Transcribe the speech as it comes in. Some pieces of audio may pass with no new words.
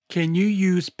Can you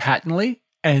use patently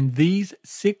and these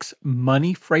 6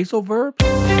 money phrasal verbs?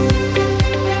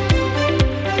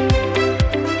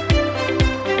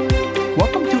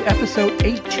 Welcome to episode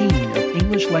 18 of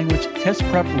English Language Test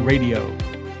Prep Radio,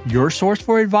 your source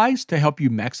for advice to help you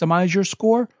maximize your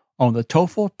score on the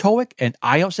TOEFL, TOEIC, and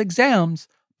IELTS exams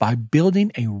by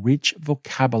building a rich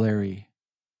vocabulary.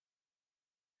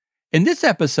 In this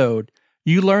episode,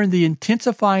 you learn the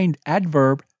intensifying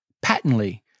adverb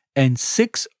patently and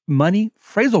 6 money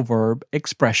phrasal verb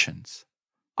expressions.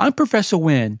 I'm Professor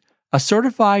Nguyen, a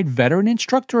certified veteran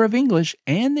instructor of English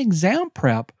and exam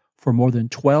prep for more than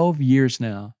 12 years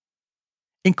now.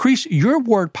 Increase your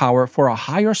word power for a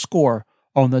higher score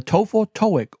on the TOEFL,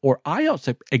 TOEIC, or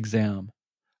IELTS exam.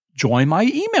 Join my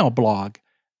email blog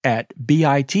at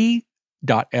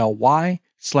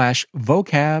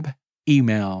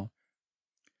bit.ly/vocab-email.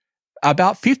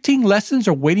 About 15 lessons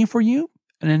are waiting for you,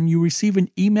 and then you receive an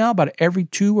email about every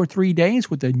 2 or 3 days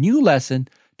with a new lesson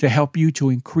to help you to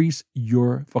increase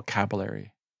your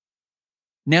vocabulary.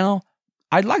 Now,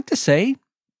 I'd like to say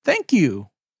thank you.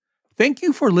 Thank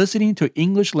you for listening to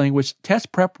English Language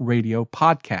Test Prep Radio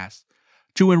podcast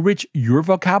to enrich your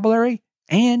vocabulary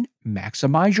and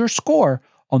maximize your score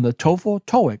on the TOEFL,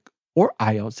 TOEIC, or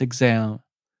IELTS exam.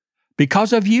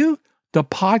 Because of you, the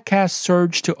podcast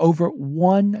surged to over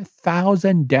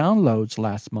 1,000 downloads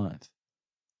last month.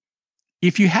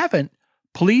 If you haven't,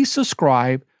 please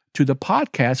subscribe to the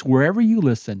podcast wherever you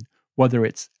listen, whether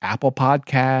it's Apple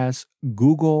Podcasts,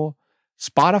 Google,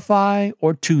 Spotify,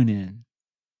 or TuneIn.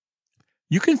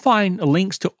 You can find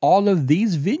links to all of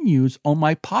these venues on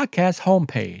my podcast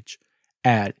homepage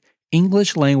at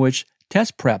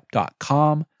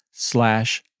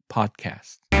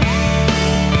englishlanguagetestprep.com/podcast.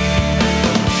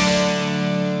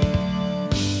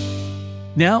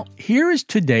 Now, here is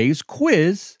today's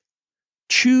quiz.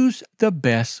 Choose the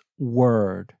best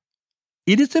word.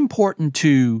 It is important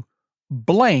to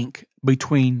blank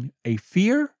between a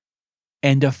fear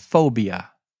and a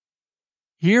phobia.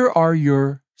 Here are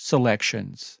your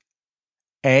selections.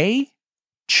 A,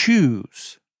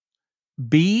 choose.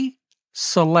 B,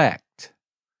 select.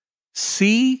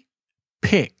 C,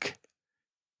 pick.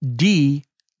 D,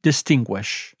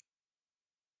 distinguish.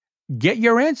 Get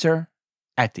your answer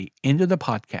at the end of the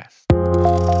podcast.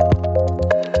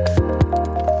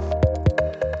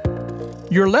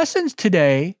 Your lessons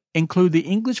today include the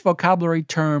English vocabulary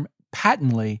term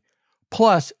patently,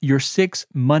 plus your 6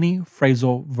 money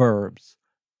phrasal verbs.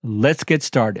 Let's get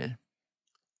started.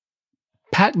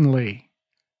 Patently,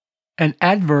 an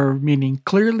adverb meaning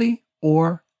clearly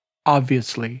or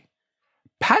obviously.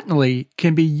 Patently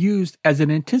can be used as an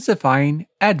intensifying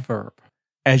adverb.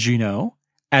 As you know,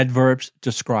 adverbs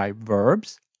describe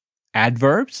verbs,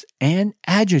 adverbs, and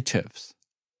adjectives.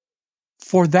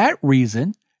 For that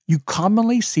reason, you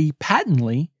commonly see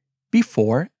patently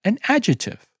before an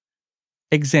adjective.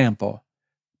 Example,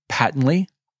 patently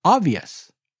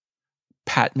obvious,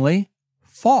 patently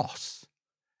false.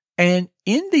 And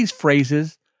in these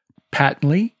phrases,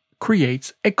 patently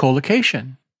creates a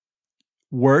collocation,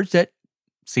 words that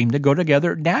seem to go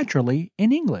together naturally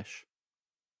in English.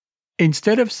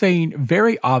 Instead of saying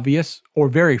very obvious or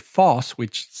very false,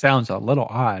 which sounds a little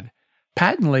odd,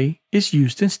 patently is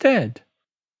used instead.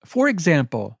 For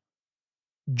example,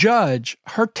 Judge,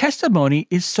 her testimony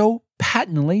is so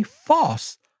patently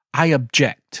false. I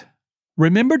object.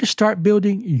 Remember to start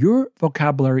building your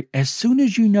vocabulary as soon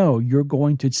as you know you're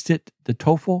going to sit the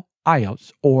TOEFL,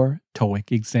 IELTS, or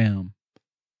TOEIC exam.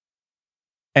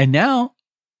 And now,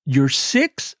 your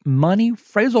 6 money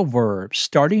phrasal verbs,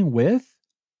 starting with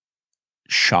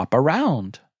shop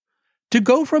around. To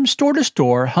go from store to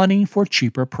store hunting for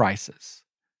cheaper prices.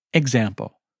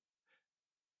 Example,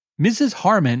 Mrs.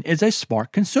 Harmon is a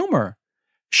smart consumer.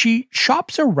 She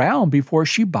shops around before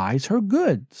she buys her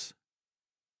goods.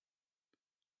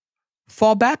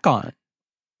 Fall back on.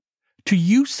 To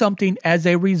use something as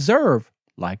a reserve,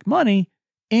 like money,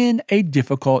 in a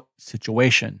difficult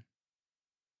situation.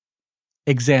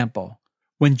 Example,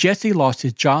 when Jesse lost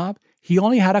his job, he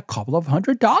only had a couple of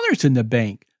 $100 in the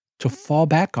bank to fall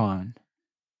back on.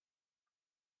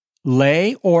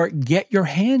 Lay or get your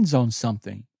hands on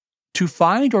something. To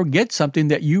find or get something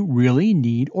that you really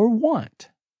need or want.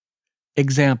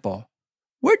 Example,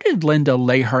 where did Linda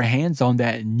lay her hands on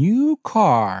that new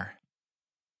car?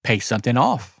 Pay something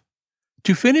off.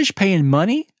 To finish paying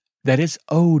money that is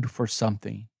owed for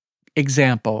something.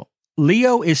 Example,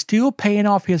 Leo is still paying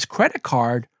off his credit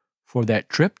card for that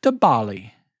trip to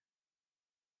Bali.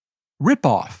 Rip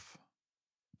off.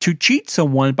 To cheat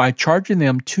someone by charging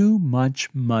them too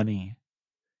much money.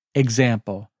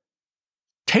 Example,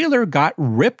 Taylor got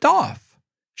ripped off.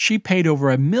 She paid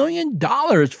over $1 million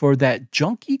for that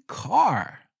junky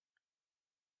car.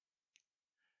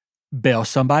 Bail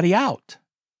somebody out.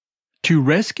 To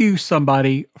rescue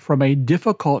somebody from a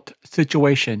difficult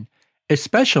situation,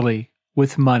 especially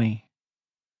with money.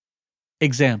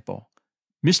 Example: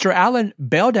 Mr. Allen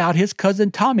bailed out his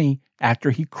cousin Tommy after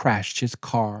he crashed his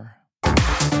car.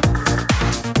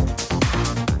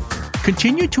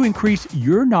 Continue to increase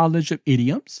your knowledge of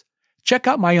idioms. Check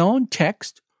out my own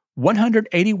text,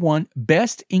 181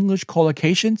 Best English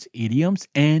Collocations, Idioms,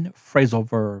 and Phrasal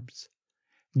Verbs.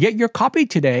 Get your copy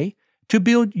today to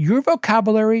build your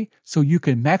vocabulary so you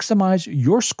can maximize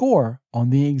your score on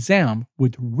the exam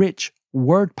with rich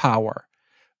word power.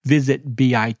 Visit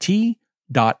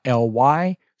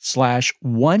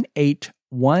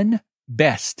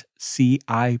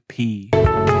bit.ly/181BEST-CIP.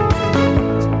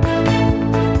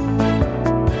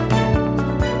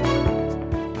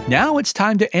 Now it's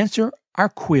time to answer our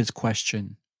quiz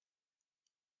question.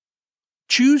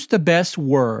 Choose the best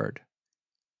word.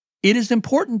 It is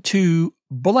important to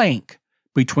blank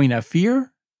between a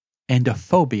fear and a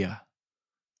phobia.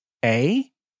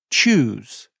 A.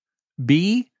 Choose.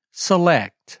 B.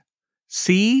 Select.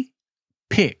 C.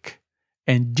 Pick.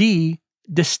 And D.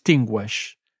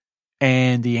 Distinguish.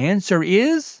 And the answer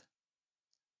is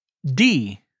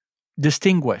D.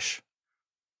 Distinguish.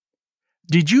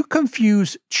 Did you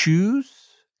confuse choose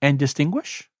and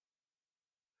distinguish?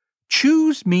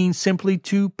 Choose means simply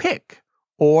to pick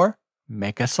or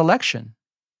make a selection.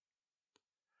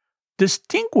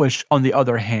 Distinguish, on the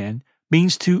other hand,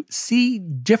 means to see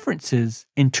differences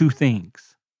in two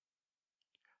things,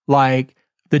 like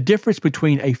the difference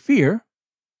between a fear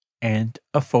and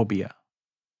a phobia.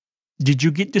 Did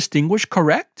you get distinguish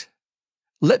correct?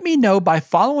 Let me know by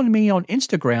following me on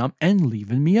Instagram and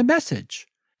leaving me a message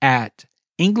at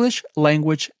English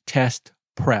Language Test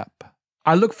Prep.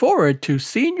 I look forward to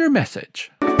seeing your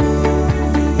message.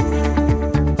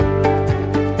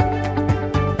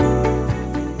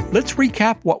 Let's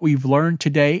recap what we've learned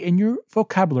today in your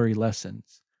vocabulary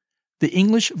lessons. The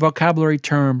English vocabulary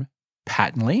term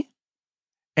patently,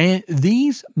 and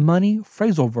these money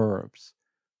phrasal verbs: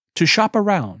 to shop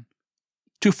around,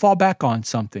 to fall back on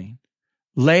something,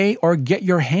 lay or get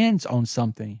your hands on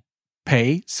something,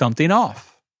 pay something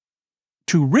off,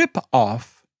 to rip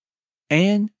off,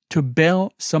 and to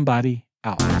bail somebody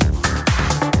out.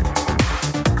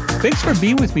 Thanks for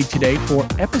being with me today for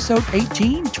episode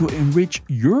 18 to enrich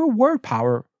your word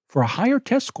power for a higher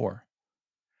test score.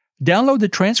 Download the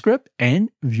transcript and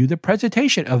view the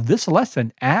presentation of this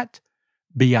lesson at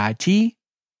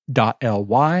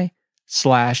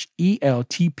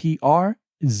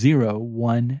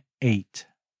bit.ly/ELTPR018.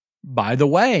 By the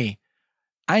way,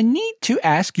 I need to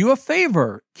ask you a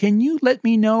favor. Can you let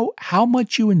me know how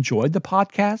much you enjoyed the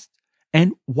podcast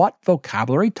and what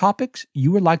vocabulary topics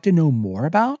you would like to know more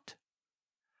about?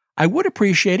 I would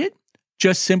appreciate it.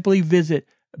 Just simply visit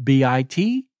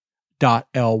bit.ly/EPOD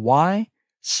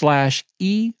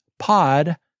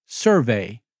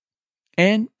survey.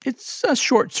 And it's a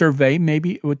short survey.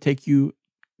 Maybe it would take you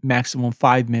maximum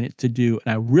 5 minutes to do.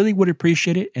 And I really would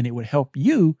appreciate it. And it would help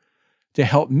you to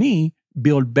help me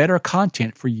build better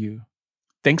content for you.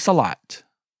 Thanks a lot.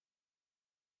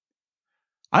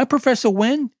 I'm Professor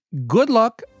Nguyen. Good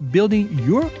luck building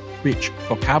your rich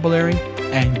vocabulary,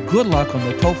 and good luck on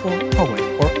the TOEFL,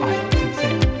 TOEIC, or IELTS.